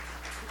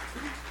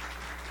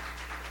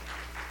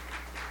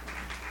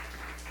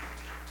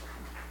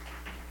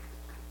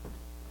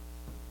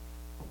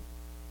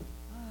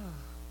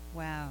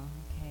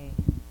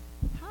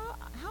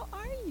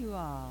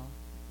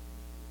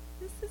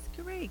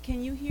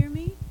Can you hear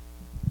me?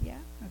 Yeah?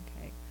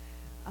 Okay.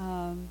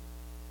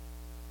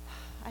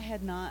 I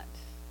had not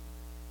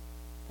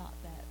thought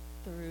that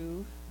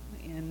through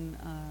in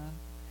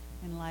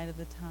light of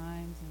the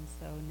times, and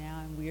so now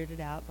I'm weirded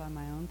out by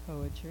my own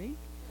poetry.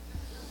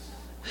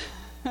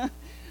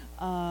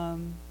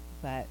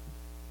 But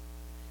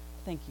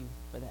thank you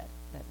for that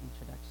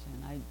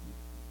introduction.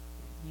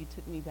 You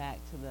took me back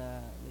to the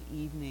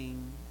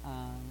evening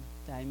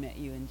that I met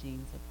you in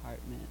Jean's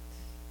apartment,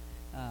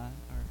 or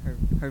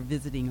her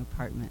visiting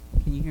apartment.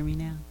 Can you hear me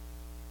now?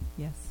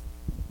 Yes,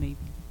 maybe.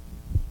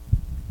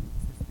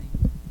 What's this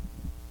thing?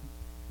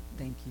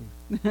 Thank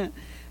you.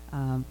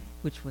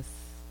 Which was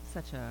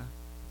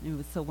it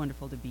was so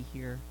wonderful to be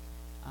here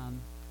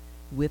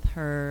with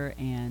her,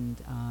 and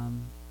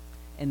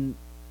in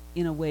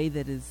a way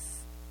that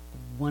is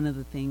one of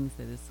the things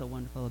that is so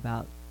wonderful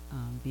about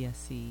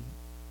VSC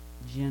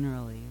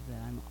generally,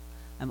 that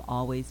I'm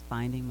always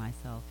finding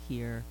myself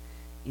here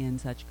in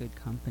such good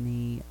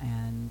company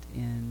and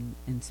in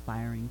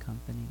inspiring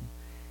company.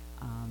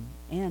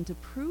 And to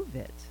prove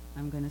it,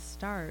 I'm going to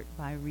start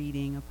by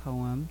reading a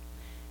poem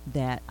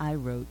that I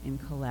wrote in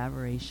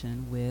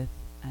collaboration with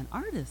an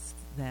artist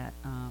that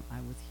I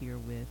was here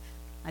with,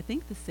 I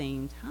think the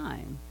same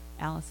time,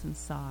 Allison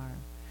Sarr,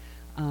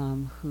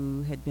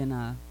 who had been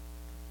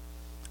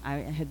I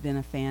had been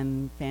a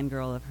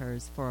fangirl of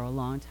hers for a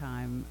long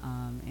time,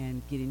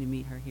 and getting to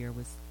meet her here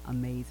was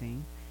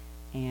amazing.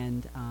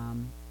 And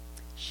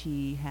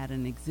she had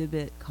an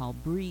exhibit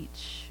called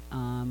Breach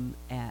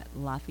at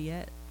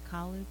Lafayette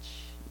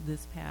College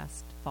this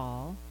past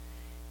fall,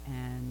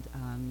 and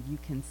you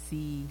can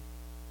see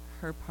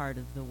her part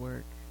of the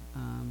work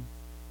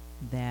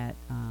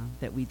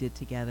that we did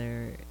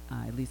together,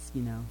 at least,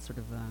 sort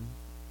of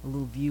a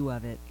little view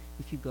of it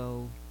if you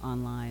go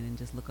online and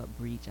just look up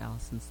Breach,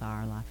 Allison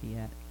Sarr,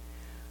 Lafayette.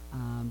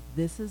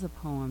 This is a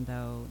poem,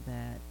 though,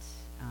 that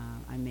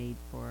I made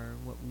for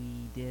what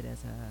we did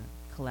as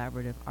a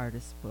collaborative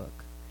artist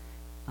book.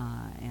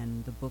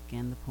 And the book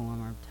and the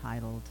poem are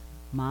titled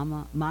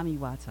Mami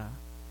Wata,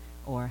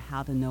 or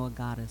How to Know a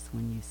Goddess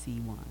When You See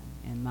One.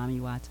 And Mami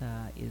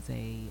Wata is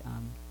a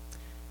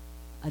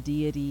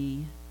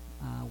deity,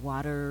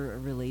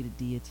 water-related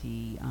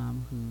deity,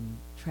 who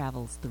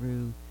travels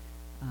through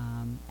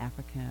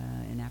Africa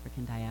and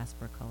African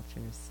diaspora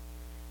cultures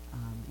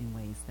in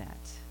ways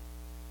that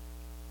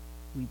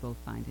we both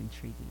find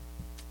intriguing.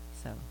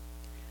 So,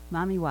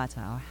 Mami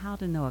Wata, or How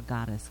to Know a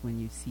Goddess When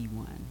You See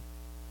One.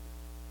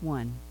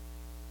 1.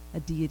 A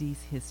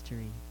deity's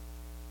history.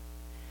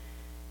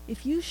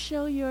 If you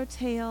show your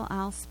tail,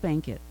 I'll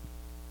spank it,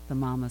 the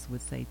mamas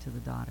would say to the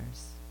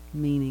daughters,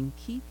 meaning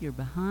keep your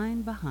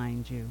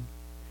behind you,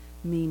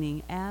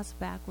 meaning ass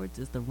backwards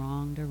is the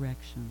wrong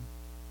direction.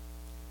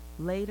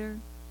 Later,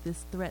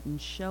 this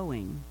threatened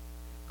showing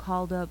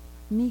called up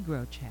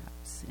Negro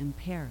chaps in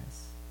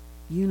Paris,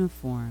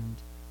 uniformed,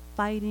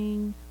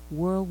 fighting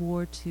World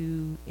War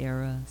II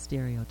era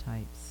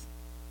stereotypes.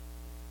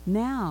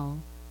 Now,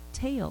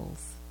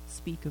 tales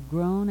speak of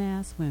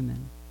grown-ass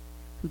women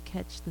who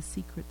catch the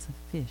secrets of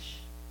fish,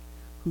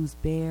 whose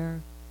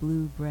bare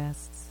blue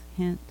breasts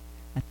hint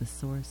at the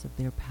source of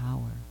their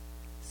power,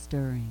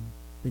 stirring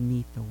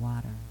beneath the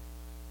water.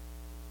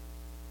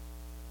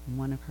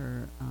 One of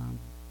her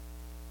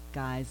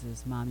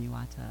guises, Mami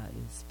Wata,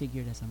 is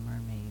figured as a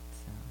mermaid,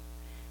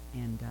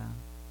 and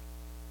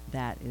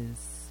that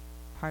is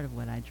part of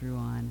what I drew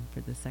on for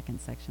the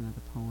second section of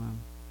the poem,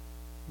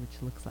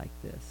 which looks like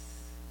this.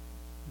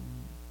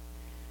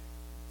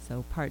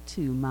 So part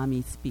 2,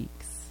 Mami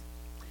speaks.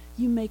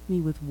 You make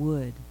me with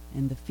wood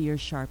and the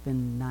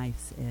fear-sharpened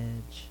knife's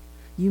edge.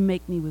 You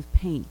make me with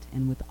paint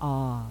and with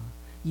awe.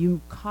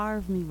 You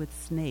carve me with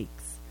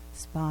snakes,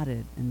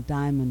 spotted and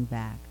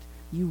diamond-backed.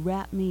 You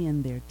wrap me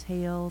in their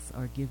tails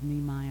or give me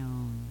my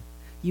own.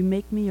 You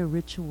make me a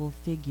ritual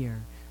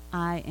figure.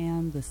 I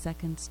am the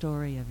second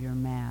story of your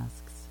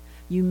masks.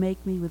 You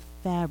make me with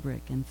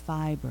fabric and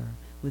fiber,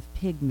 with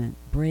pigment,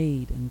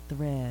 braid, and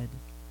thread.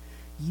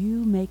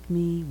 You make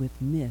me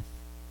with myth,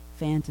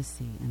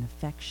 fantasy, and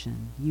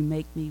affection. You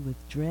make me with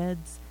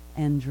dreads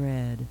and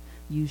dread.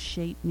 You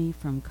shape me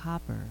from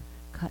copper,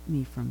 cut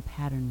me from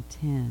patterned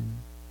tin.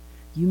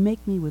 You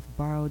make me with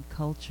borrowed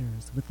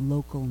cultures, with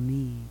local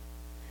need.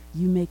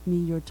 You make me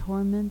your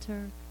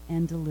tormentor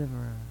and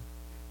deliverer.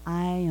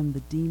 I am the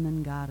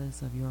demon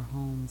goddess of your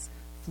home's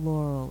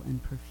floral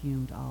and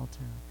perfumed altar.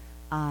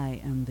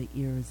 I am the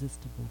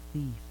irresistible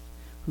thief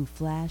who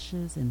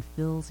flashes and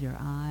fills your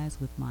eyes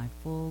with my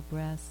full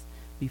breasts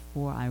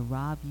before I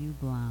rob you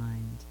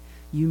blind.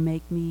 You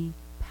make me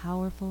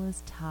powerful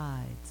as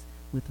tides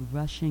with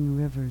rushing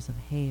rivers of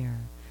hair.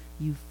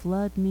 You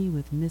flood me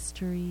with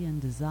mystery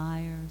and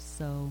desire,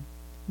 so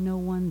no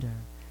wonder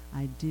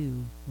I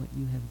do what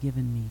you have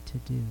given me to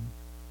do.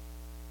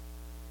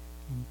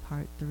 And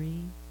part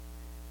 3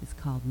 is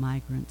called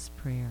Migrant's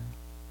Prayer.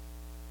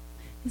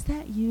 Is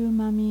that you,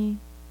 Mami,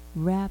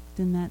 wrapped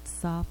in that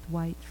soft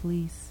white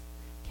fleece,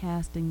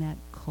 casting that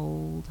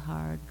cold,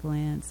 hard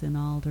glance in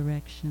all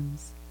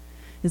directions?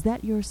 Is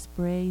that your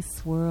spray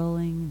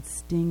swirling and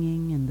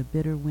stinging in the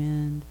bitter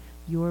wind,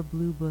 your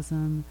blue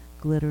bosom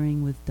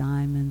glittering with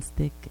diamonds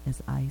thick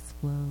as ice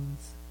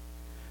flows?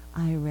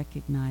 I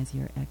recognize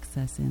your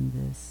excess in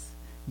this,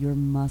 your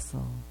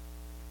muscle,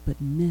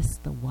 but miss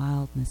the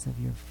wildness of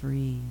your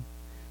free,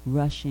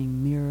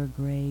 rushing mirror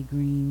gray,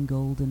 green,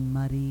 golden,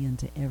 muddy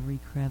into every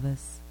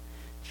crevice,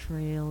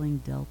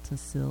 trailing delta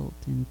silt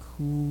in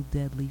cool,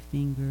 deadly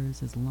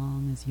fingers as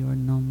long as your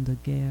nom de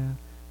guerre,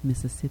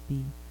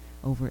 Mississippi,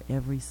 over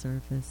every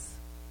surface,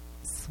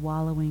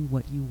 swallowing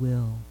what you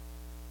will,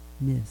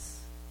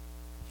 miss,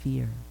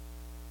 fear,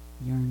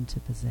 yearn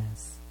to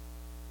possess.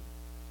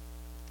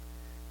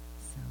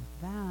 So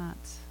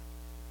that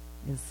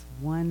is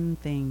one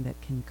thing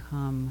that can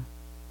come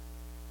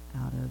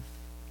out of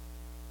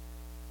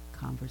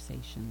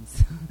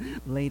conversations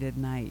late at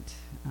night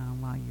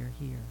while you're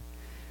here.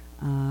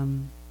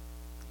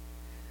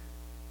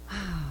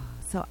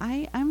 So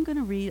I'm going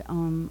to read,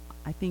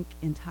 I think,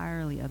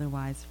 entirely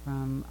otherwise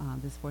from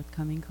this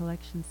forthcoming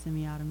collection,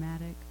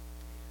 Semi-Automatic.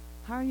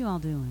 How are you all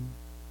doing?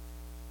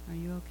 Are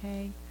you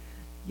okay?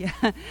 Yeah.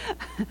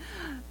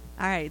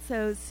 All right.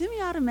 So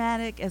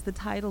Semi-Automatic, as the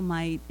title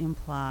might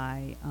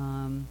imply,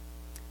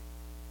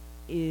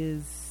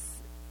 is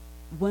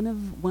one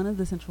of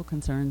the central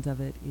concerns of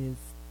it is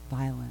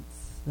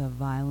violence. The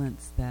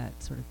violence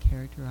that sort of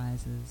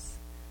characterizes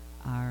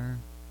our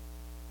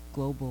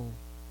global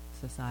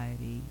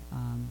society.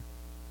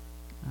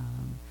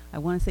 I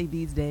want to say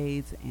these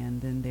days,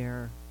 and then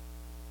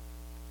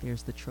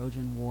there's the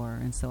Trojan War,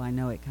 and so I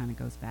know it kind of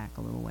goes back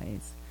a little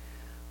ways.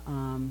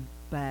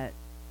 But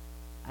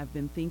I've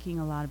been thinking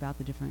a lot about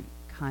the different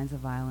kinds of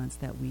violence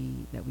that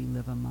we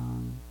live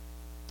among.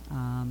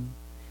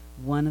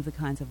 One of the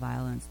kinds of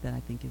violence that I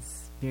think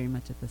is very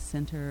much at the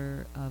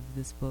center of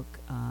this book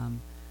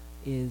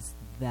is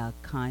the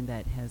kind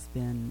that has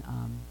been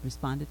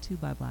responded to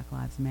by Black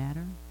Lives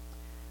Matter.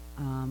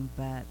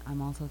 But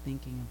I'm also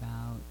thinking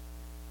about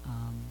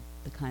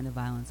the kind of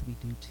violence we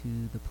do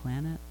to the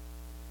planet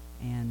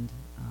and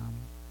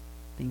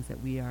things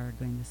that we are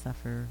going to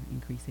suffer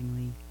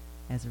increasingly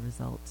as a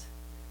result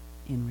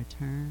in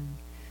return.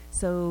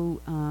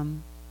 So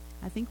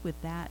I think with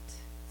that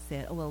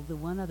said, the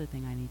one other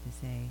thing I need to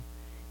say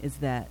is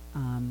that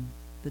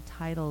the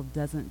title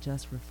doesn't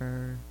just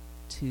refer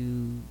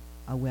to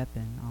a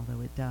weapon,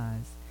 although it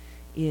does.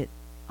 It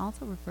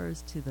also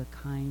refers to the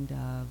kind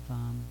of,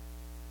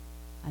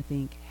 I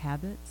think,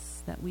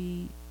 habits that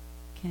we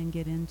can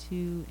get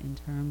into in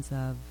terms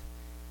of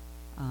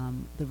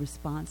the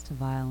response to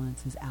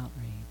violence is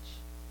outrage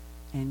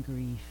and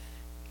grief,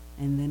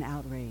 and then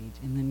outrage,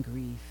 and then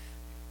grief,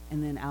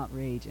 and then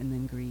outrage, and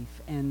then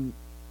grief. And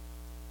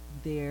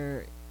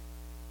there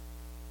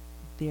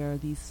are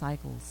these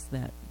cycles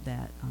that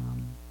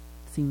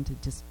seem to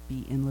just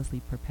be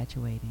endlessly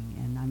perpetuating,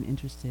 and I'm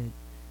interested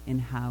in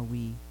how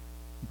we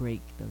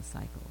break those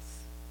cycles.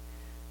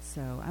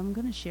 So I'm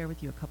going to share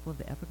with you a couple of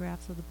the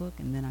epigraphs of the book,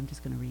 and then I'm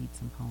just going to read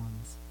some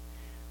poems.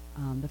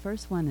 The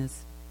first one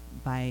is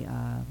by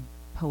a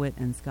poet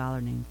and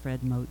scholar named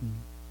Fred Moten,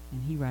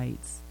 and he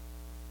writes,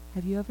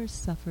 "Have you ever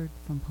suffered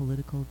from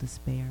political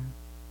despair?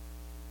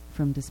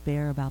 From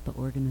despair about the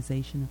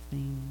organization of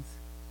things?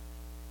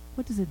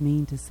 What does it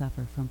mean to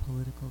suffer from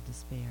political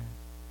despair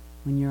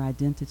when your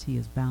identity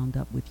is bound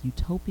up with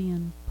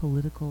utopian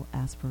political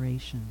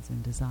aspirations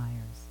and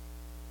desires?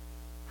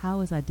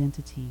 How is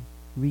identity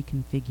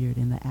reconfigured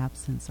in the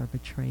absence or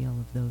betrayal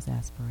of those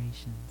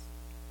aspirations?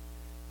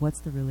 What's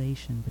the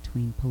relation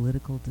between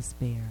political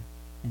despair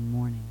and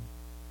mourning?"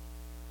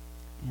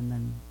 And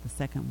then the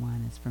second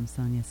one is from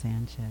Sonia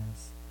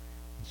Sanchez.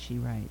 And she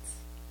writes,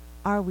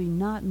 "Are we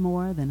not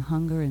more than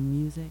hunger and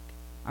music?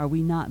 Are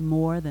we not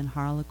more than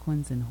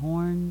harlequins and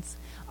horns?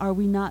 Are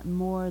we not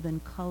more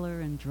than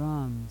color and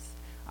drums?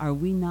 Are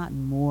we not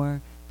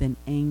more than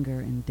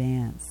anger and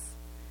dance?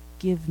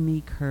 Give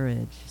me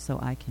courage so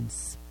I can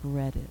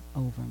spread it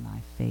over my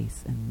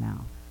face and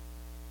mouth."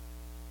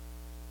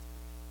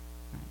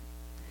 Right.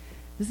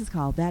 This is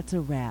called That's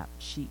a Rap,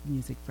 sheet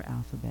music for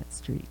Alphabet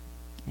Street.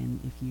 And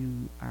if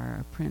you are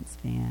a Prince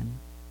fan,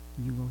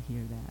 you will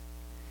hear that.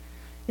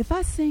 If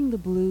I sing the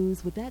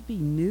blues, would that be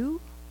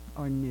new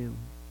or new?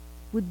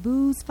 Would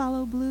booze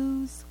follow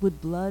blues?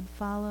 Would blood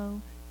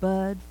follow?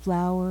 Bud,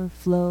 flower,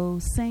 flow,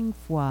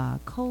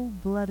 sang-froid,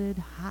 cold-blooded,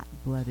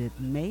 hot-blooded,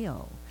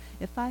 male.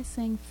 If I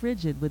sang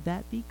frigid, would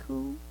that be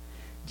cool?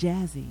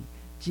 Jazzy,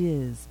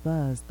 jizz,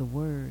 buzz, the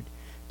word.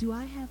 Do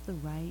I have the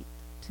right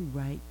to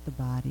write the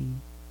body?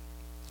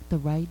 The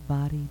right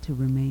body to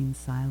remain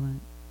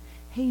silent?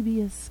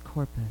 Habeas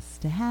corpus,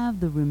 to have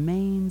the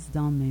remains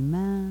dans mes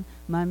mains,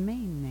 my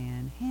main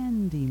man,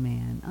 handy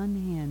man,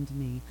 unhand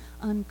me,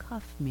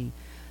 uncuff me,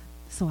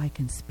 so I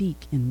can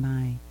speak in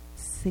my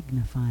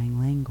signifying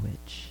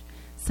language.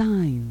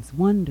 Signs,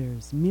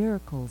 wonders,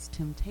 miracles,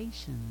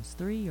 temptations,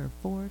 3 or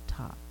 4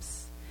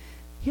 tops.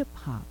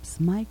 Hip-hops,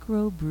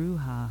 micro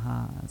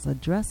brouhahas,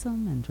 address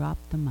 'em and drop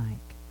the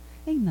mic.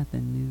 Ain't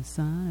nothing new,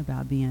 son,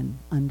 about being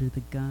under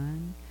the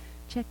gun.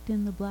 Checked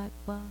in the black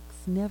box,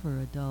 never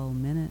a dull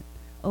minute.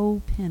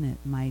 Oh, pin it,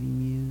 mighty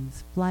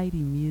muse, flighty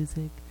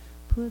music,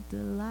 put the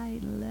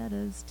light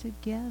letters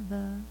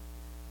together.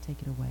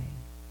 Take it away.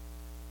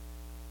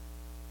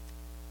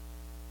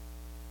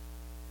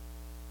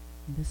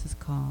 This is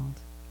called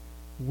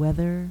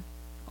Whether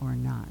or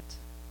Not.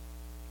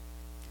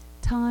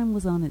 Time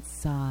was on its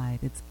side,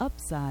 it's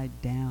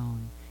upside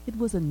down. It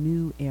was a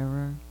new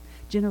era.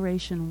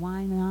 Generation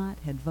Why Not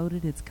had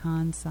voted its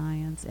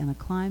conscience, and a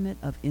climate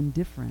of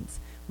indifference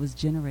was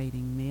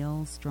generating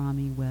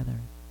maelstrom-y weather.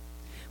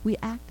 We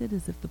acted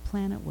as if the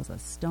planet was a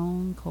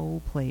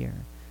stone-cold player,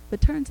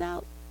 but turns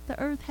out the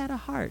Earth had a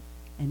heart,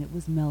 and it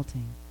was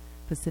melting.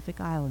 Pacific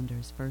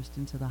Islanders first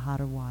into the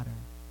hotter water.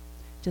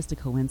 Just a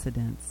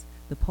coincidence.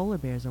 The polar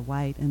bears are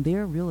white, and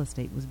their real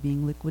estate was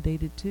being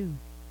liquidated too.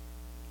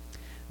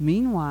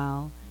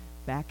 Meanwhile,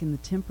 back in the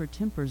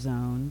temper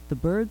zone, the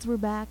birds were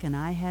back and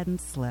I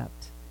hadn't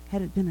slept.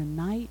 Had it been a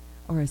night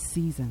or a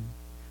season?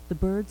 The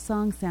bird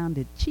song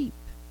sounded cheap,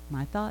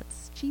 my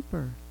thoughts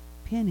cheaper,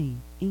 penny,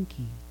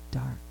 inky,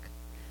 dark.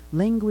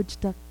 Language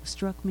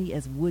struck me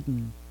as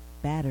wooden,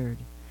 battered.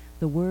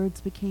 The words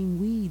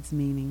became weeds,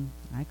 meaning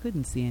I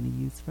couldn't see any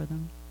use for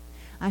them.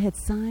 I had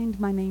signed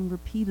my name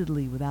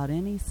repeatedly without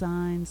any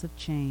signs of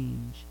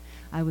change.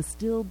 I was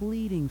still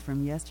bleeding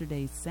from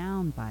yesterday's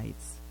sound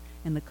bites,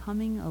 and the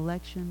coming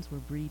elections were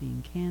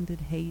breeding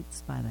candid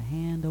hates by the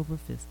hand over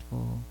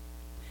fistful.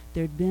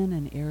 There'd been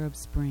an Arab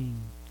Spring,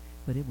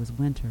 but it was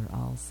winter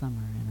all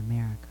summer in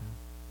America.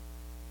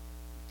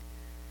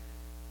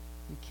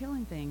 The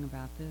killing thing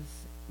about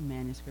this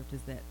manuscript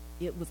is that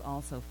it was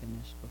also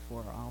finished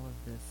before all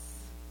of this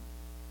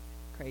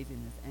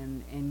craziness,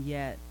 and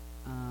yet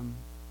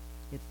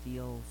it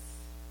feels,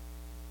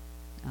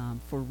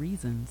 for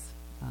reasons,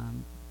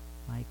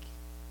 like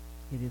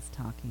it is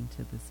talking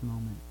to this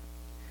moment.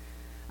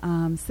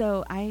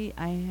 So I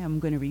am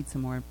going to read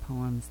some more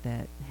poems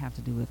that have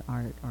to do with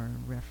art or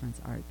reference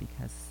art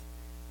because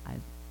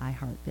I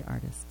heart the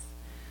artists.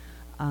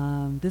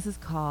 This is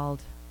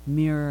called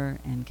Mirror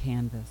and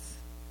Canvas.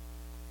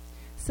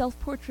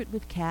 Self-portrait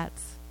with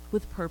cats,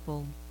 with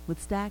purple,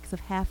 with stacks of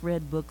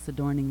half-read books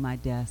adorning my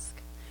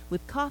desk,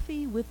 with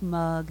coffee, with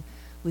mug,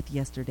 with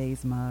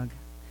yesterday's mug.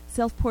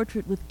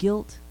 Self-portrait with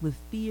guilt, with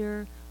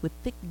fear, with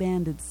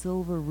thick-banded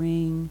silver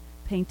ring,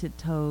 painted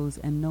toes,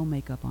 and no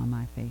makeup on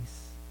my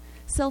face.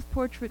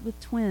 Self-portrait with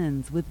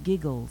twins, with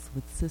giggles,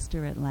 with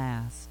sister at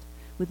last,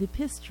 with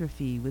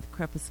epistrophe, with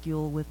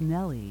crepuscule, with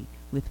Nellie,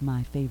 with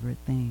my favorite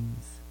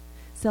things.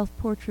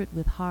 Self-portrait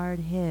with hard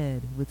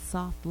head, with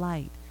soft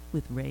light,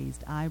 with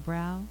raised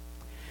eyebrow.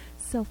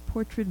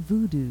 Self-portrait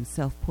voodoo,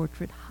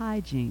 self-portrait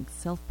hijinks,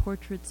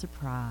 self-portrait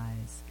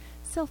surprise.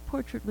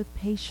 Self-portrait with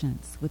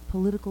patience, with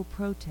political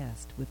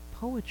protest, with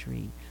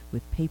poetry,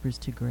 with papers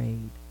to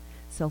grade.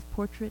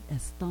 Self-portrait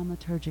as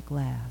thaumaturgic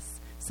lass.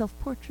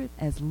 Self-portrait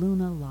as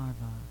Luna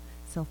larva.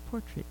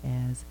 Self-portrait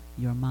as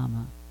your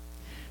mama.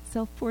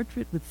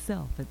 Self-portrait with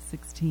self at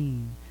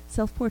 16.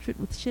 Self-portrait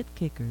with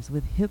shit-kickers,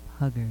 with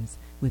hip-huggers,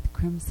 with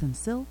crimson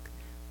silk,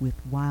 with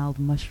wild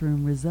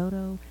mushroom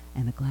risotto,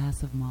 and a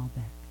glass of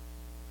Malbec.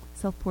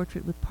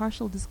 Self-portrait with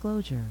partial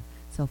disclosure.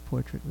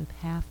 Self-portrait with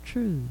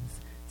half-truths.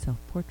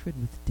 Self-portrait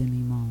with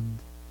demi-monde.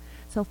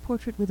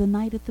 Self-portrait with a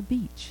night at the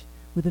beach,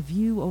 with a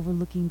view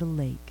overlooking the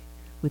lake,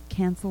 with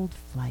cancelled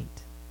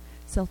flight.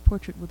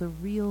 Self-portrait with a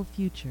real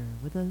future,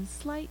 with a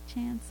slight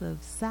chance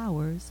of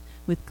sours,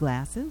 with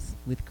glasses,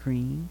 with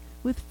cream,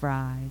 with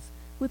fries,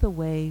 with a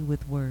way,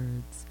 with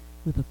words,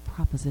 with a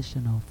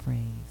propositional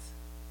phrase.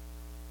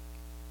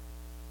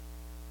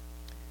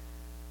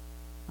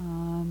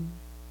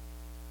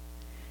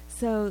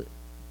 So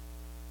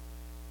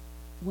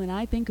when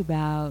I think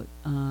about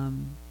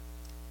some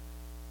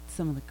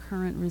of the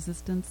current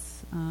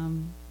resistance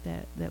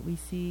that we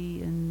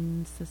see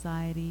in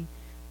society,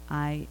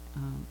 I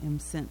am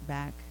sent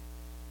back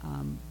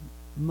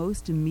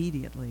most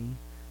immediately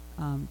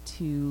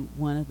to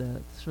one of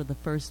the sort of the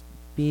first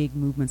big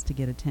movements to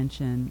get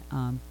attention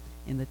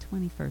in the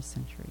 21st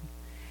century.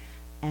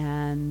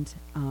 And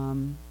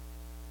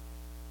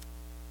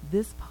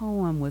this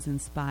poem was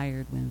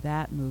inspired when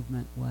that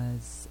movement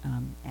was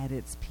at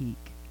its peak.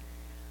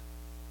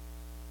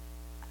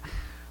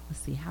 Let's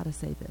see how to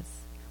say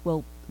this.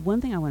 Well, one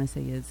thing I want to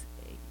say is,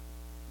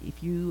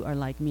 if you are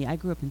like me, I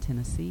grew up in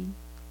Tennessee,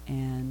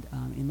 and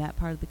in that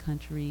part of the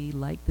country,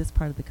 like this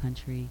part of the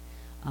country,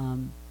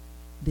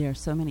 there are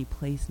so many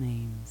place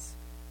names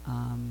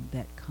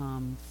that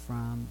come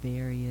from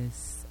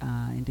various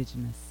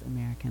indigenous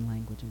American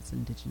languages,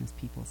 indigenous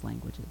peoples'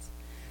 languages.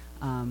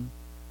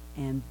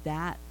 And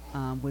that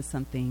was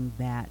something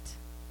that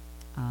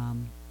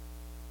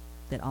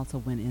that also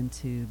went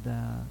into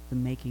the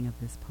making of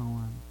this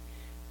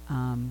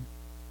poem.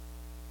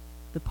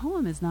 The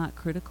poem is not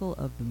critical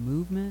of the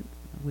movement,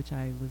 which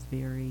I was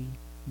very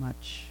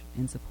much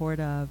in support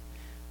of,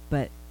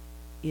 but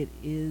it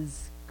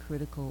is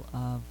critical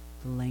of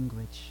the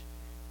language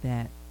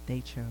that they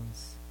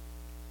chose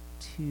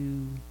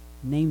to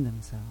name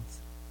themselves.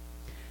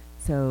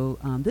 So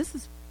this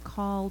is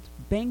called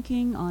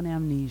Banking on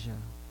Amnesia.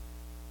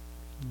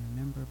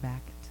 Remember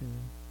back to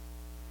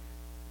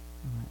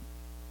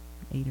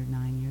what, 8 or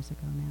 9 years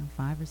ago now,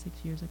 5 or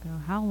 6 years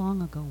ago. How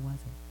long ago was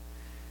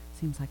it?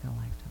 Seems like a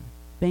lifetime.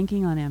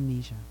 Banking on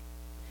amnesia.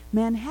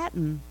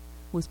 Manhattan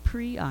was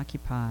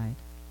preoccupied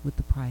with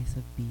the price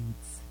of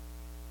beads.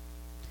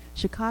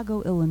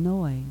 Chicago,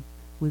 Illinois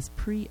was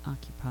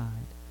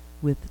preoccupied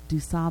with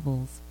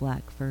DuSable's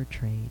black fur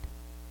trade.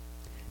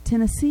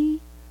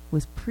 Tennessee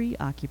was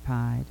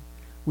preoccupied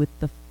with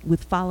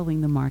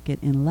following the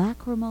market in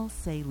lacrymal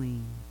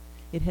saline.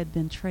 It had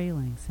been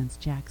trailing since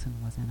Jackson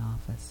was in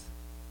office.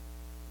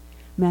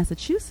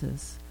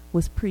 Massachusetts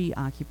was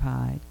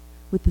preoccupied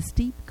with the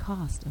steep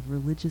cost of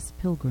religious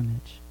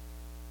pilgrimage.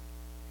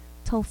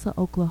 Tulsa,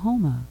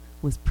 Oklahoma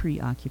was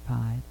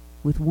preoccupied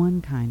with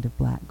one kind of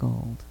black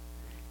gold.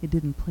 It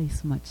didn't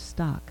place much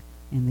stock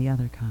in the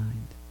other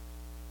kind.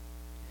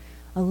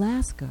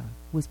 Alaska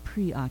was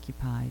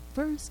preoccupied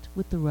first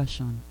with the rush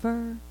on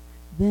fur,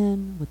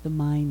 then with the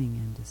mining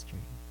industry.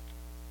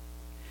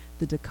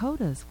 The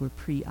Dakotas were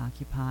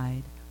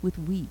preoccupied with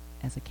wheat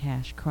as a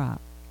cash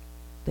crop.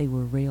 They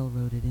were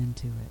railroaded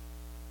into it.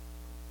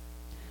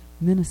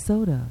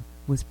 Minnesota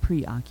was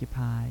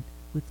preoccupied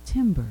with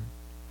timber,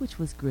 which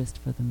was grist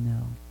for the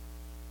mill.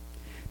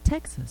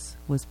 Texas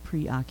was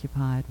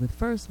preoccupied with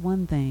first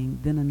one thing,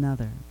 then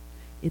another.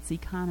 Its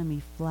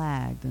economy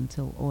flagged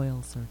until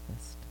oil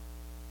surfaced.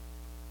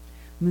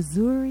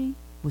 Missouri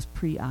was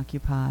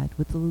preoccupied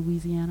with the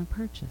Louisiana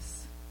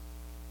Purchase.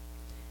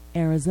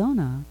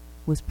 Arizona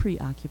was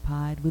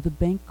preoccupied with a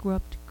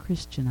bankrupt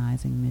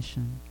Christianizing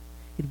mission.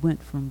 It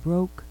went from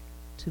broke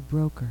to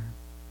broker.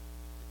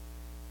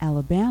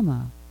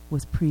 Alabama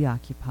was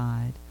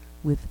preoccupied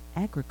with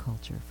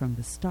agriculture from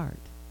the start.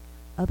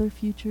 Other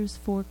futures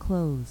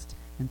foreclosed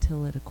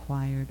until it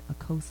acquired a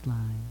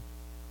coastline.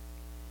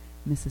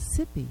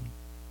 Mississippi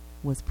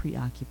was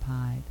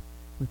preoccupied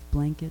with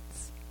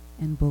blankets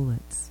and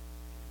bullets,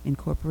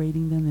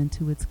 incorporating them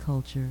into its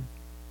culture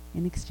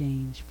in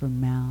exchange for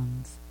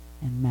mounds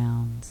and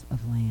mounds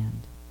of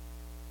land.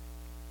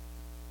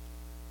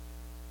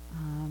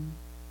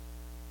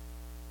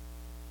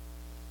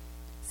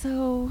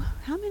 So,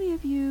 how many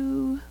of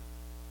you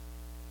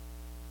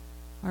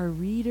are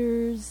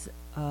readers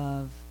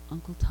of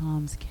Uncle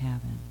Tom's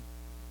Cabin?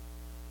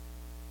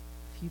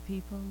 A few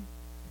people?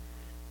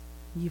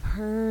 You've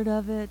heard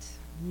of it.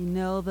 You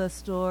know the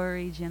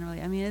story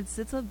generally. I mean, it's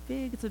a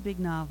big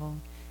novel,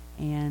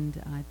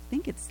 and I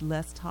think it's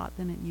less taught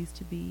than it used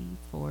to be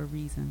for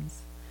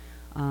reasons.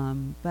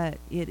 But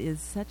it is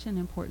such an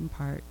important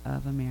part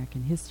of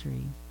American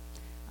history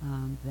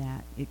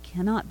that it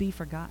cannot be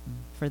forgotten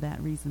for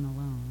that reason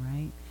alone,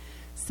 right?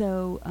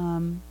 So,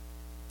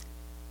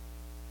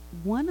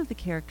 one of the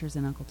characters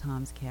in Uncle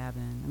Tom's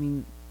Cabin, I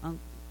mean,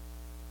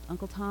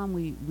 Uncle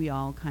Tom, we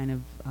all kind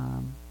of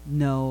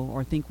know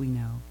or think we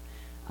know.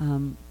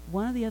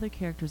 One of the other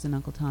characters in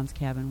Uncle Tom's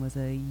Cabin was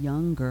a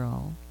young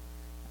girl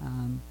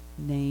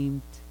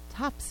named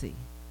Topsy.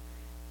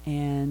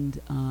 And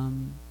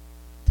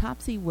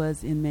Topsy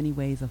was in many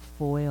ways a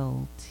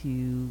foil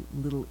to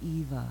Little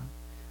Eva.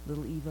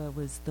 Little Eva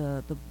was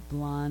the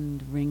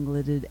blonde,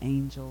 ringleted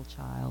angel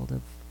child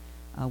of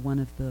one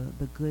of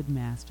the good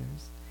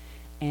masters.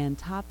 And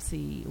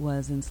Topsy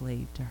was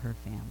enslaved to her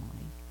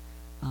family.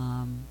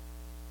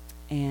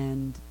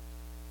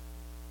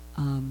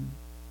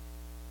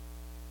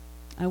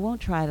 I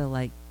won't try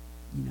to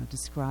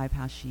describe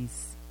how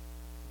she's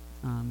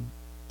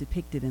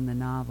depicted in the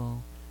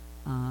novel,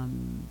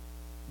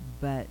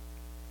 but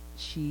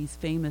she's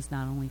famous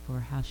not only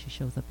for how she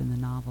shows up in the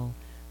novel,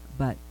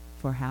 but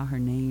for how her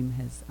name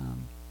has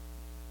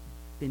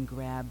been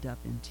grabbed up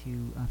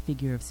into a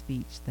figure of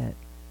speech that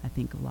I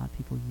think a lot of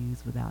people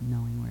use without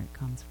knowing where it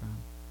comes from.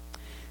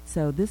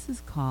 So this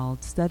is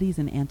called Studies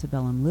in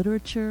Antebellum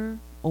Literature,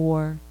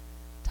 or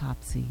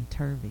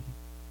Topsy-Turvy.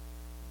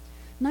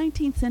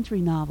 19th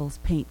century novels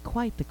paint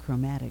quite the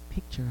chromatic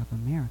picture of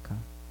America.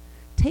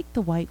 Take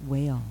The White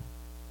Whale,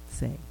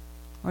 say,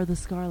 or The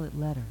Scarlet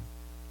Letter.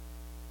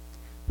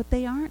 But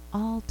they aren't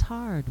all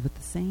tarred with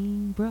the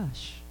same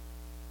brush.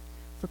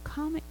 For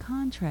comic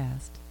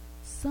contrast,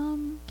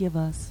 some give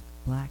us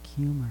black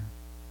humor,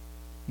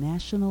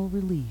 national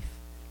relief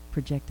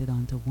projected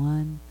onto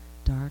one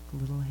dark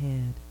little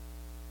head,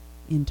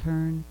 in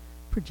turn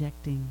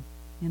projecting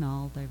in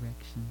all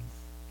directions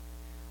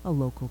a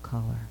local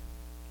color.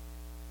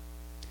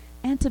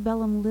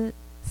 Antebellum lit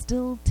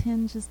still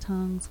tinges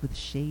tongues with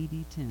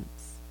shady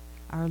tints.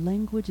 Our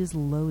language is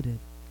loaded,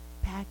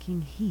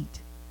 packing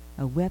heat,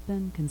 a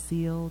weapon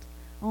concealed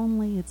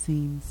only, it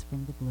seems,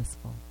 from the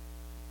blissful.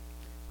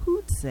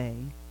 Who'd say,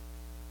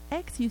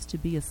 X used to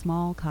be a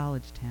small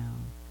college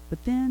town,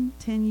 but then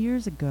 10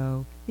 years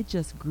ago, it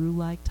just grew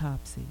like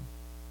Topsy.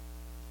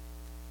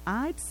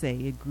 I'd say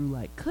it grew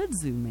like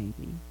kudzu,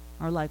 maybe,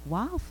 or like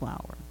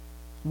wildfire,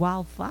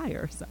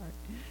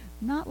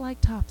 not like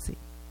Topsy.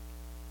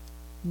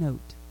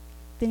 Note,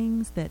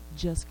 things that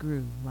just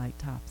grew like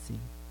Topsy.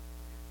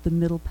 The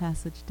Middle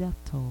Passage death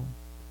toll,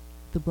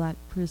 the black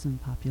prison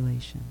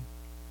population,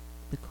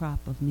 the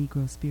crop of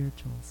Negro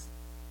spirituals,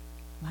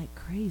 like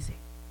crazy,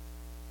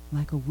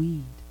 like a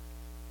weed.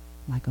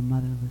 like a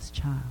motherless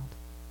child.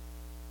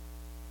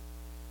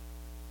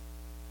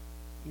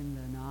 In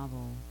the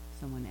novel,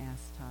 someone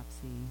asked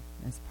Topsy,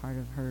 as part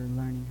of her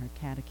learning her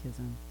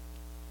catechism,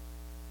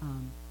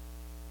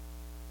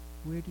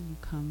 where do you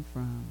come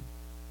from?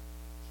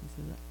 She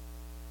said,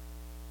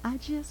 I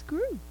just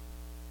grew.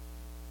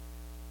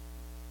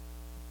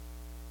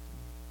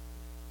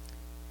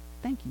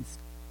 Thank you,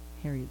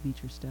 Harriet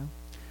Beecher Stowe.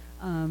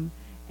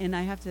 And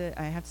I have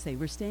to say,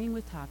 we're staying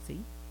with Topsy.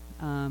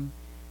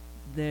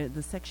 The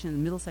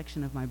middle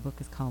section of my book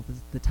is called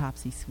the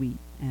Topsy Suite,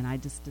 and I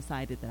just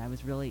decided that I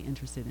was really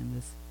interested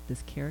in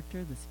this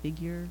character, this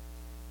figure,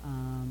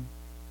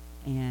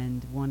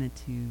 and wanted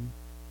to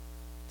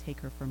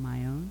take her for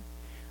my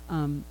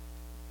own.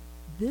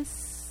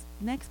 This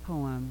next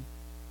poem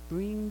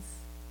brings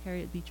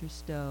Harriet Beecher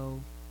Stowe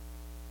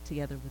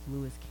together with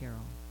Lewis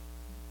Carroll.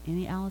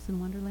 Any Alice in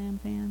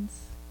Wonderland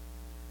fans?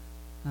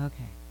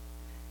 Okay.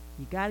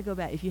 You got to go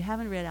back. If you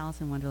haven't read Alice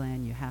in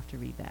Wonderland, you have to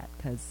read that,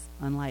 because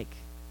unlike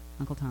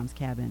Uncle Tom's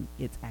Cabin,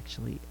 it's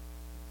actually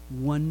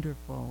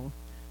wonderful,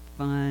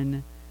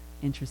 fun,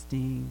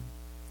 interesting.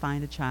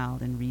 Find a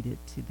child and read it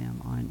to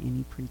them on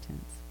any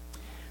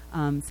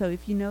pretense. So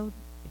if you know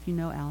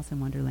Alice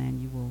in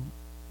Wonderland, you will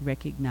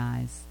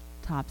recognize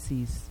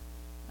Topsy's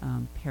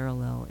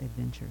parallel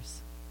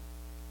adventures.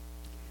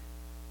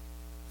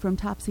 From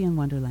Topsy in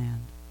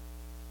Wonderland.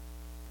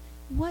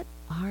 What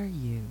are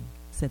you?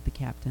 Said the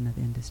captain of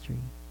industry.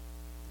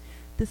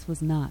 This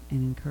was not an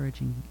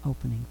encouraging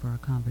opening for a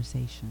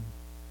conversation.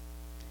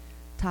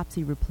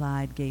 Topsy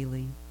replied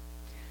gaily,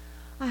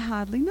 I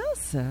hardly know,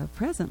 sir,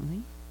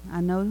 presently.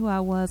 I know who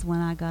I was when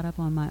I got up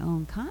on my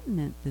own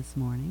continent this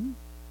morning,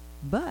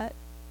 but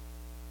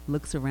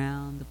looks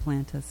around the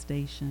Planta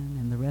station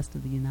and the rest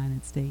of the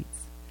United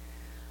States.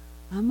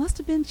 I must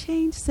have been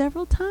changed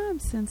several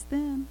times since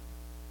then.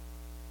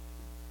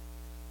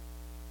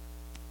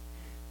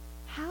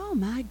 How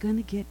am I going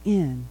to get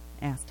in?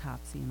 Asked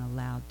Topsy in a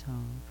loud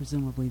tone,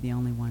 presumably the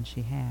only one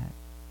she had.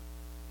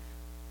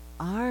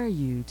 Are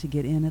you to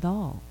get in at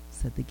all?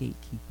 Said the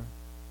gatekeeper.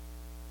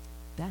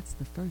 That's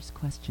the first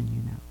question,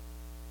 you know.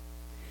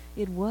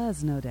 It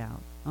was, no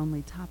doubt,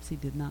 only Topsy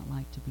did not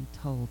like to be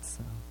told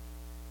so.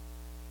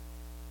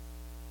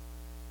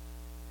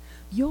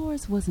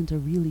 Yours wasn't a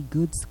really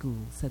good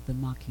school, said the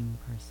mocking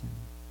person.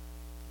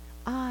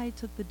 I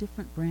took the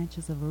different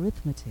branches of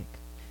arithmetic,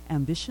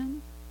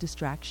 ambition,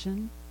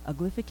 distraction,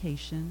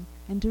 uglification,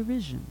 and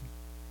derision.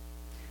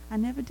 I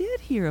never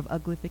did hear of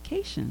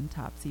uglification,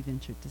 Topsy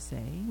ventured to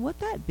say. What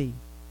that be?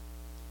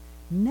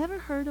 Never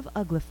heard of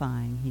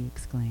uglifying, he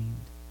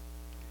exclaimed.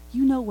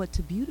 You know what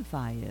to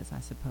beautify is, I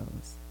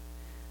suppose.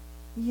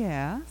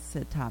 Yeah,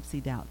 said Topsy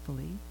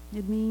doubtfully.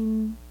 It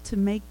mean to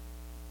make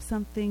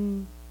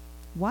something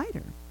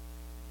whiter.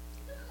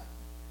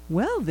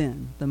 Well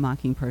then, the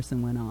mocking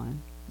person went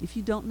on, if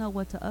you don't know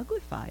what to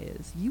uglify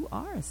is, you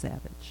are a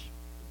savage.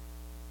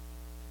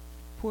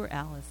 Poor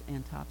Alice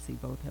and Topsy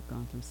both have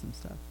gone through some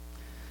stuff.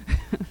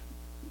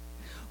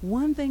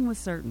 One thing was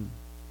certain.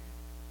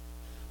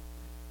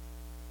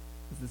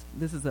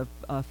 This is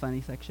a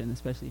funny section,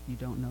 especially if you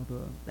don't know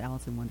the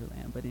Alice in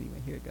Wonderland. But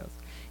anyway, here it goes.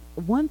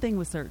 One thing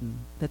was certain,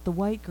 that the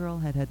white girl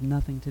had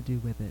nothing to do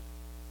with it.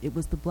 It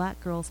was the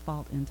black girl's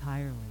fault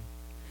entirely.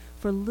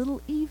 For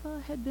little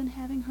Eva had been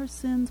having her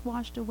sins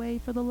washed away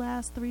for the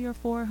last 300 or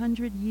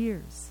 400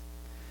 years.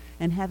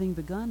 And having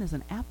begun as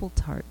an apple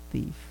tart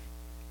thief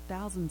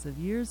thousands of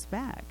years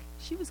back,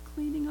 she was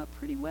cleaning up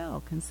pretty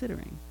well,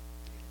 considering.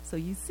 So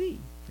you see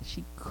that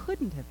she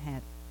couldn't have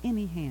had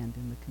any hand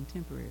in the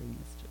contemporary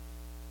mischief.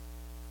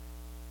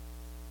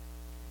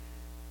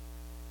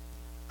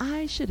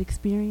 I should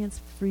experience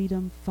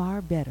freedom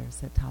far better,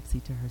 said Topsy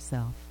to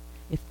herself,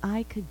 if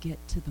I could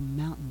get to the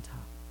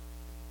mountaintop.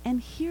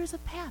 And here's a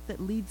path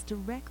that leads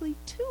directly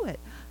to it.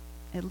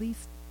 At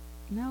least,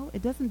 no,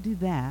 it doesn't do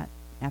that.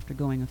 After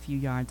going a few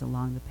yards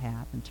along the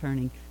path and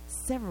turning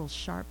several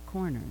sharp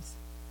corners.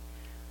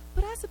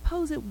 But I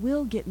suppose it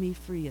will get me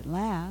free at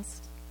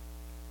last.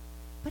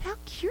 But how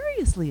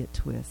curiously it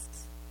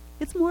twists.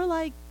 It's more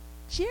like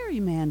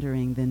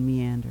gerrymandering than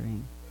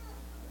meandering.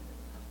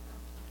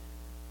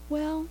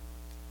 Well,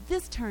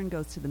 this turn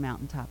goes to the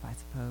mountaintop, I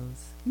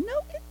suppose. No,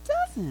 it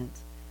doesn't.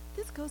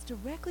 This goes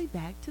directly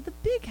back to the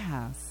big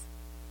house.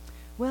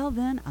 Well,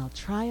 then, I'll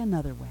try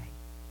another way.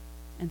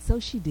 And so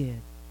she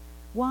did.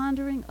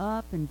 Wandering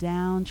up and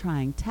down,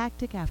 trying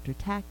tactic after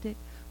tactic,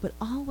 but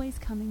always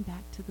coming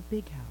back to the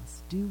big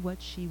house, do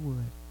what she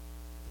would.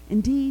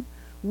 Indeed,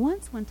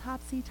 once when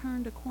Topsy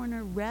turned a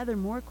corner rather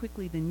more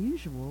quickly than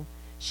usual,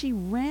 she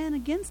ran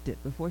against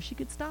it before she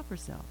could stop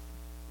herself.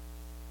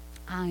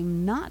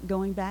 I'm not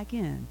going back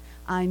in.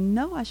 I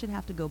know I should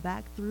have to go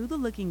back through the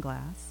looking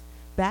glass,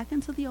 back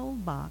into the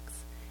old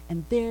box,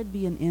 and there'd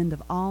be an end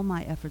of all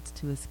my efforts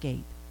to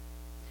escape.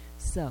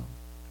 So,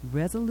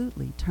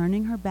 resolutely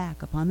turning her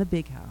back upon the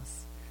big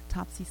house,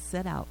 Topsy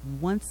set out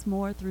once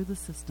more through the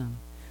system,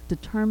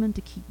 determined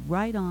to keep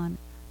right on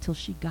till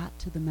she got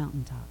to the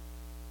mountaintop.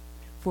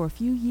 For a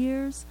few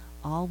years,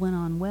 all went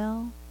on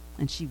well,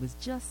 And she was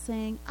just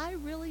saying, I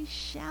really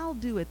shall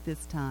do it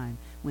this time,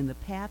 when the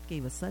path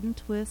gave a sudden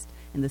twist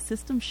and the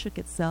system shook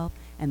itself,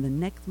 and the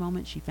next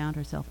moment she found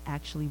herself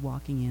actually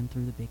walking in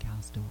through the big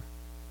house door.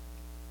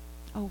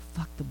 Oh,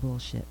 fuck the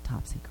bullshit,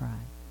 Topsy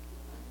cried.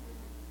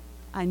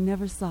 I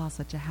never saw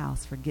such a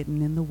house for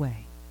getting in the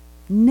way.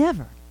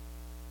 Never.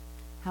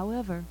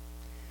 However,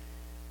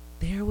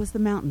 there was the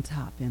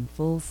mountaintop in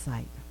full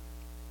sight,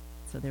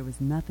 so there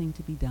was nothing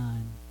to be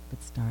done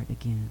but start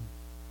again.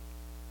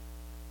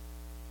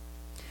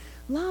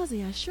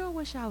 Lawsy, I sure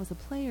wish I was a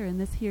player in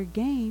this here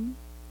game.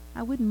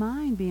 I wouldn't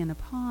mind being a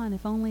pawn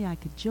if only I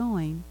could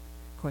join.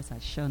 Of course,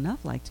 I'd sure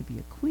enough like to be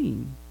a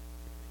queen.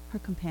 Her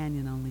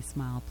companion only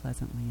smiled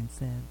pleasantly and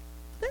said,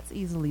 That's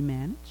easily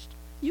managed.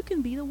 You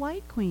can be the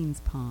white queen's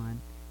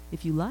pawn,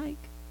 if you like.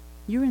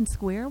 You're in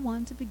square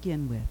one to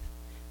begin with.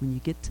 When you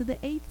get to the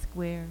 8th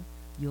square,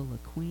 you'll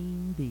a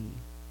queen be.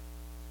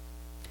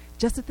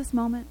 Just at this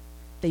moment,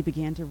 they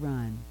began to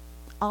run.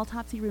 All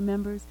Topsy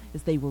remembers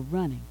is they were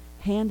running,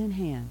 hand in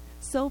hand,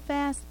 so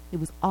fast it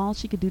was all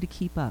she could do to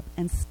keep up,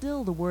 and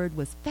still the word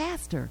was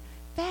faster,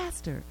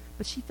 faster,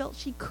 but she felt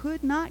she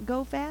could not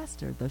go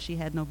faster, though she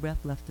had no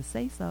breath left to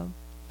say so.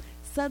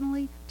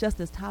 Suddenly, just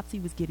as Topsy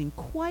was getting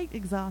quite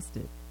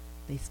exhausted,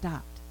 they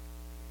stopped,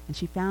 and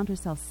she found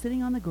herself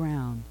sitting on the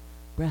ground,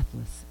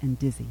 breathless and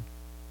dizzy.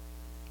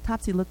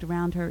 Topsy looked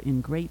around her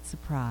in great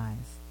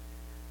surprise.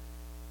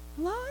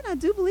 Lord, I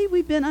do believe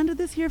we've been under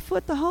this here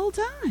foot the whole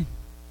time.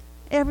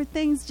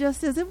 Everything's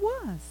just as it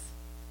was.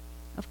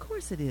 Of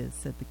course it is,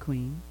 said the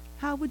queen.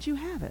 How would you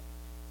have it?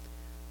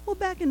 Well,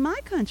 back in my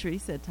country,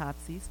 said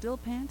Topsy, still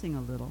panting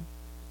a little,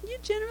 you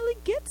generally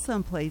get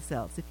someplace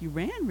else if you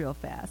ran real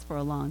fast for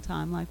a long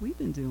time like we've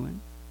been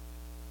doing.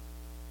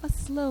 A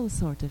slow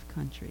sort of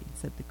country,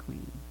 said the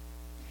queen.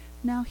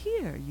 Now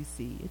here, you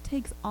see, it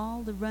takes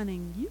all the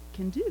running you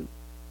can do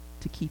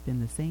to keep in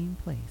the same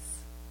place.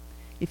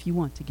 If you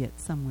want to get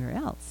somewhere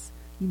else,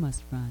 you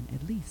must run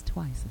at least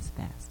twice as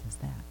fast as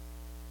that.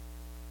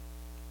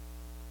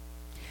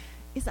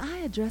 Is I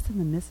addressing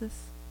the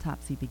missus?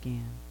 Topsy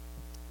began.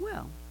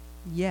 Well,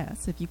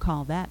 yes, if you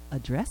call that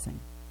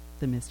addressing,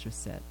 the mistress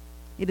said.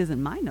 It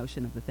isn't my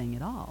notion of the thing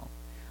at all.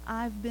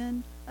 I've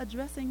been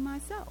addressing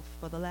myself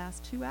for the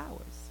last 2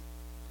 hours.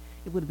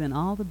 It would have been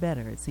all the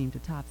better, it seemed to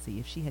Topsy,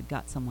 if she had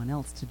got someone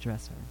else to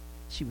dress her.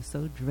 She was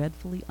so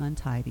dreadfully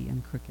untidy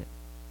and crooked.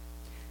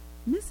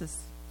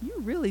 Missus, you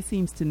really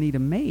seems to need a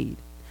maid.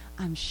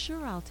 I'm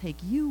sure I'll take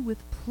you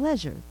with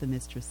pleasure, the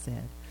mistress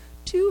said.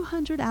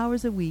 200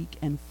 hours a week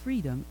and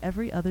freedom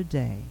every other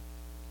day.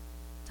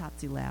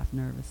 Topsy laughed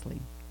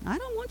nervously. I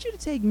don't want you to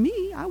take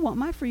me. I want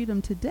my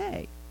freedom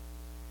today.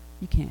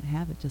 You can't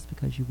have it just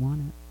because you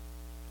want it,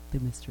 the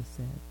mistress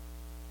said.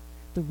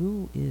 The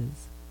rule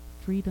is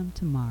freedom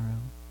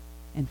tomorrow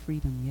and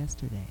freedom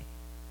yesterday,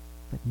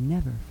 but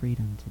never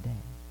freedom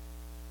today.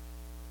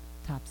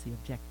 Topsy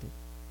objected.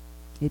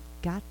 It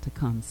got to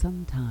come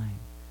sometime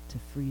to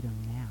freedom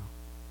now.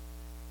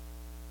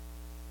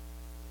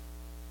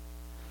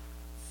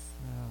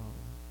 So,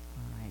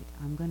 all right,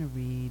 I'm going to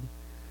read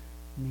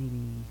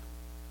maybe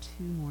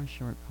 2 more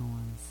short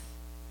poems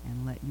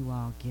and let you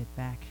all get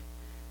back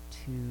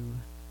to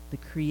the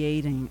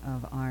creating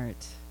of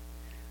art.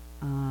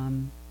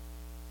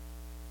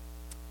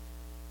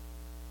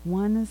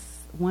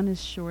 One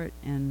is short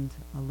and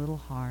a little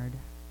hard,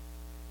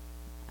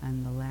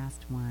 and the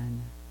last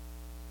one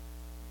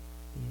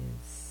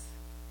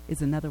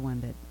is another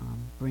one that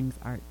brings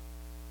art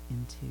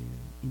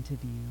into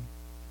view,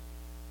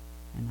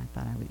 and I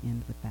thought I would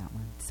end with that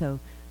one. So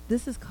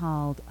this is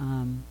called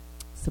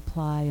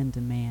Supply and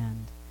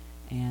Demand,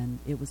 and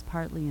it was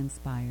partly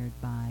inspired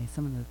by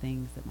some of the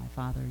things that my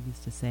father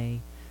used to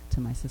say to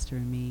my sister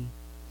and me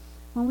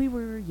when we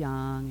were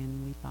young,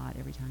 and we thought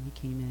every time he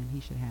came in he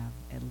should have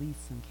at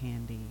least some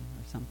candy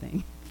or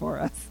something for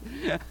us.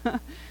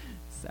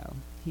 So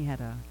he had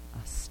a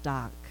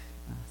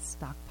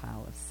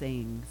stockpile of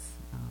sayings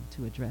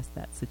to address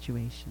that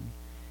situation,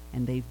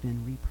 and they've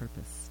been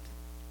repurposed.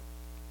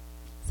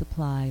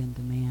 Supply and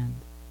demand.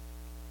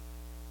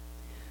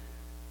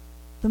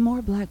 The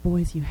more black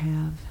boys you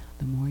have,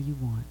 the more you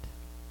want.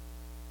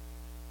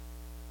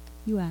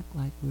 You act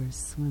like we're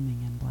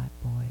swimming in black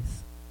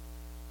boys.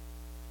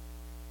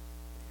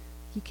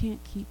 You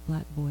can't keep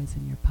black boys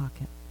in your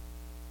pocket.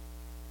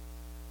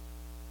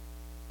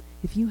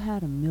 If you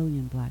had 1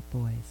 million black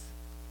boys,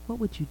 what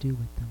would you do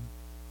with them?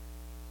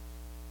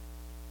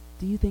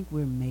 Do you think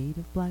we're made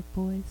of black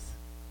boys?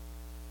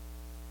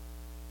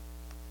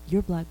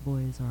 Your black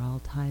boys are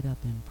all tied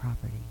up in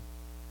property.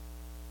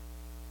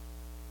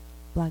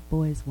 Black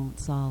boys won't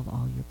solve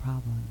all your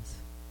problems.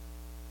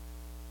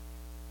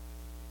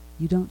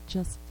 You don't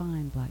just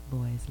find black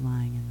boys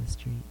lying in the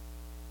street.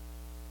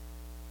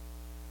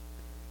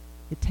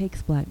 It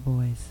takes black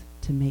boys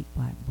to make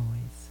black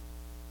boys.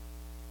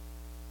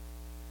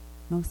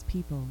 Most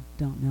people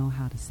don't know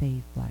how to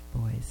save black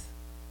boys.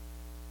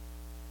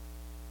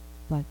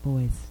 Black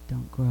boys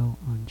don't grow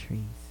on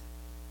trees.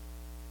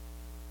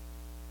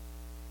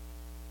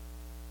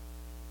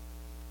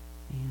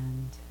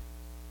 And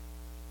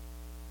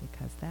it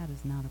that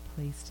is not a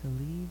place to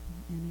leave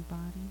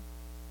anybody.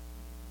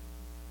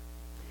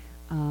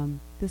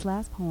 This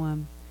last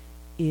poem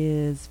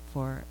is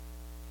for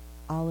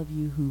all of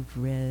you who've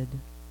read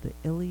the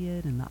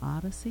Iliad and the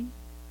Odyssey,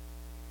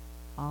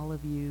 all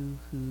of you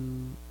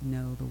who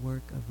know the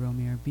work of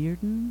Romare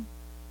Bearden,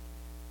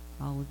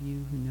 all of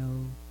you who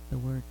know the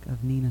work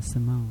of Nina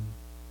Simone.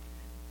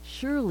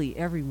 Surely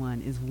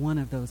everyone is one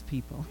of those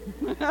people.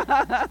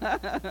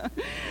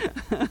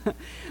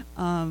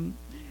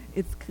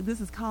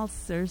 This is called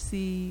Circe,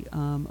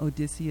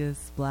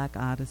 Odysseus, Black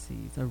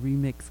Odysseys, a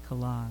remix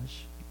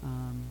collage.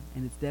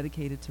 And it's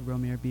dedicated to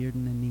Romare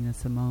Bearden and Nina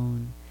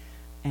Simone.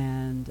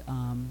 And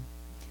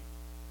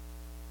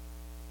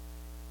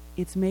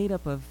it's made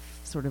up of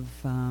sort of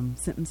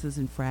sentences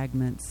and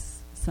fragments,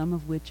 some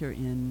of which are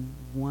in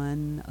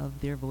one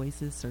of their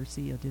voices, Circe,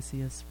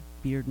 Odysseus,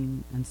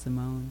 Bearden, and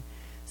Simone.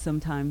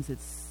 Sometimes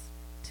it's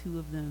two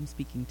of them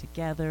speaking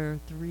together,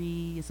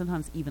 three,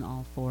 sometimes even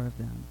all four of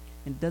them.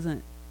 And it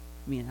doesn't,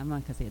 I'm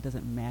not going to say it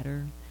doesn't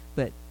matter,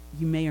 but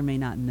you may or may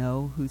not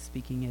know who's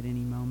speaking at any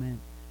moment,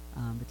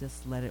 but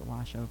just let it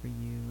wash over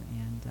you.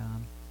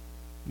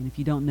 And if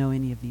you don't know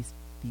any of these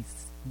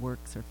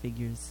works or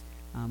figures,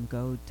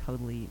 go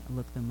totally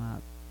look them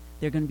up.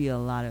 There are going to be a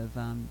lot of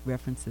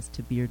references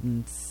to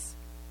Bearden's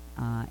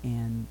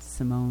and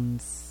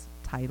Simone's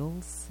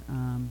titles.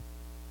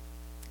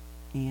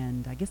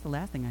 And I guess the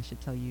last thing I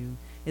should tell you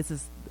is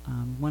this,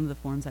 one of the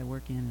forms I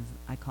work in is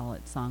I call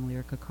it song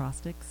lyric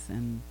acrostics,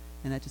 and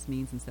that just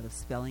means instead of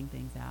spelling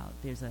things out,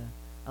 there's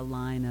a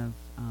line of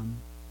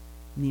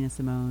Nina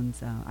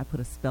Simone's I Put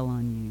a Spell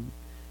on You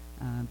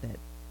that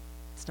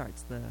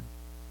starts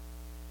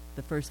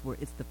the first word.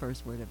 It's the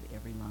first word of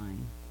every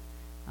line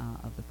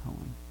of the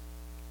poem.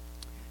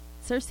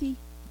 Circe,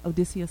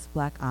 Odysseus,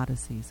 Black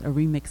Odysseys, a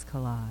remix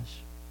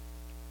collage.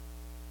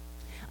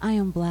 I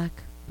am black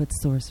but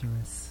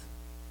sorceress.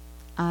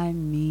 I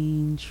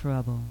mean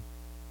trouble.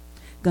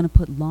 Gonna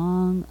put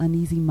long,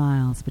 uneasy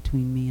miles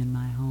between me and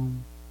my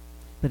home,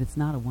 but it's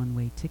not a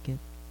one-way ticket.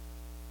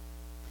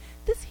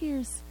 This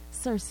here's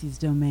Circe's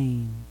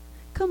domain.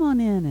 Come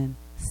on in and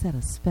set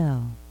a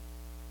spell.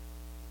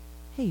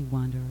 Hey,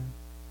 wanderer,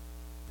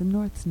 the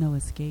North's no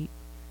escape,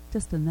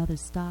 just another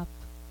stop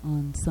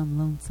on some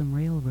lonesome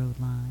railroad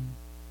line.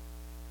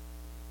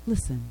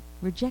 Listen,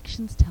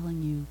 rejection's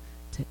telling you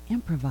to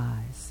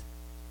improvise.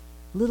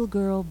 Little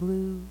girl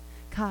blue,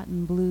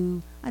 cotton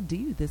blue, I do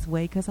you this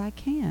way 'cause I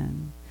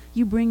can.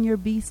 You bring your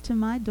beast to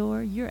my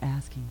door, you're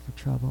asking for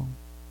trouble.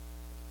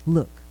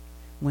 Look,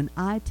 when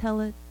I tell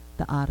it,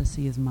 the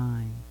Odyssey is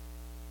mine.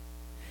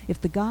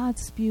 If the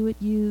gods spew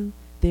at you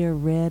their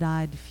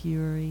red-eyed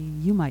fury,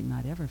 you might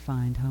not ever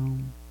find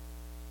home.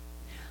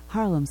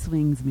 Harlem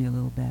swings me a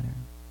little better.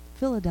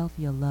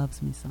 Philadelphia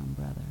loves me some,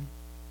 brother.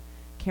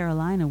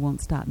 Carolina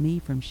won't stop me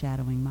from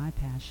shadowing my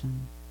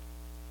passion.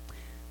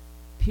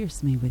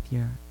 Pierce me with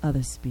your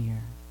other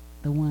spear,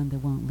 the one that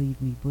won't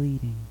leave me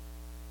bleeding.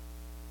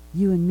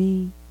 You and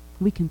me,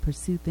 we can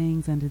pursue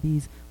things under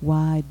these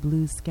wide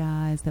blue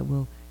skies that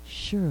will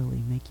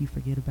surely make you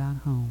forget about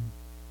home.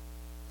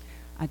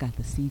 I got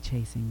the sea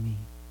chasing me.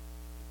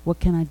 What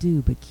can I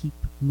do but keep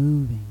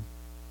moving?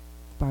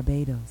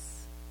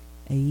 Barbados,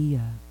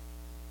 Aia,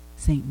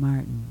 St.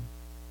 Martin.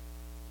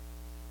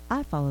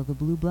 I follow the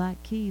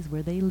blue-black keys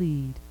where they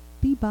lead.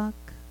 Bebop.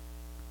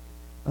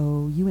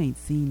 Oh, you ain't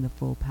seen the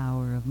full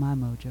power of my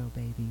mojo,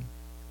 baby.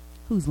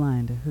 Who's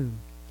lying to who?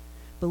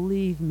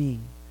 Believe me,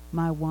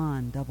 my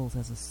wand doubles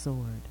as a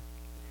sword.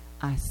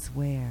 I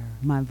swear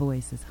my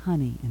voice is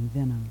honey and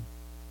venom.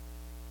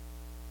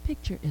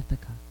 Picture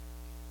Ithaca.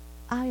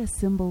 I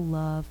assemble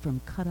love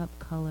from cut-up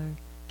color,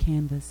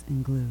 canvas,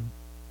 and glue.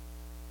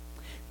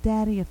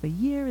 Daddy, if a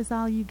year is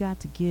all you got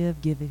to give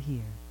it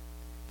here.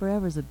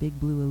 Forever's a big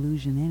blue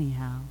illusion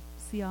anyhow.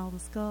 See all the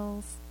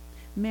skulls?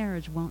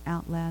 Marriage won't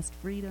outlast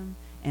freedom,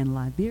 and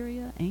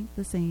Liberia ain't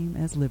the same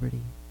as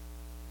liberty.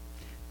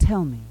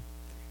 Tell me,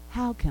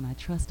 how can I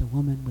trust a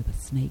woman with a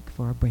snake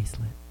for a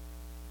bracelet?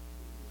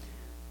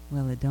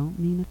 Well, it don't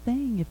mean a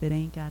thing if it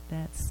ain't got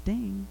that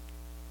sting.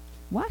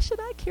 Why should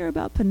I care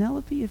about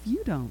Penelope if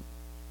you don't?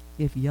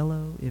 If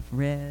yellow, if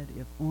red,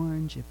 if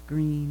orange, if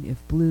green,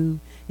 if blue,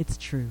 it's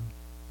true.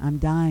 I'm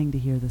dying to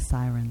hear the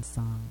siren's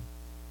song.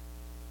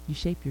 You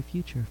shape your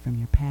future from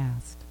your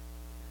past.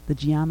 The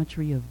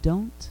geometry of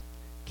don't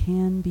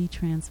can be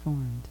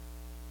transformed.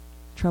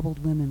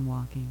 Troubled women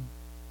walking.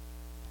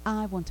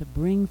 I want to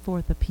bring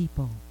forth a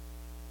people.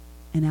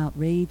 An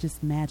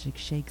outrageous magic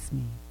shakes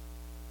me.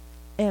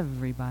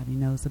 Everybody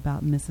knows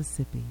about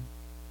Mississippi.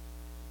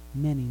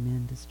 Many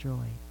men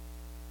destroyed.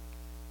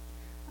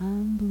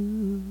 I'm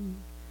blue,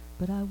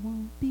 but I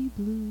won't be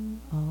blue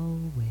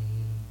always.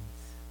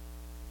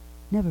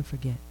 Never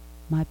forget,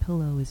 my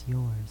pillow is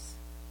yours.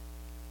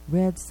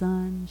 Red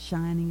sun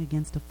shining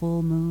against a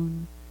full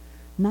moon.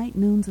 Night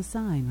noon's a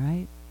sign,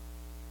 right?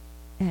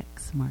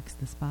 X marks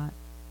the spot.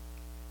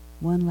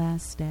 One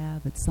last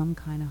stab at some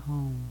kind of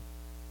home.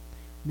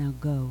 Now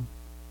go,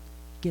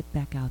 get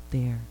back out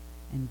there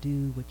and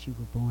do what you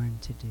were born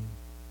to do.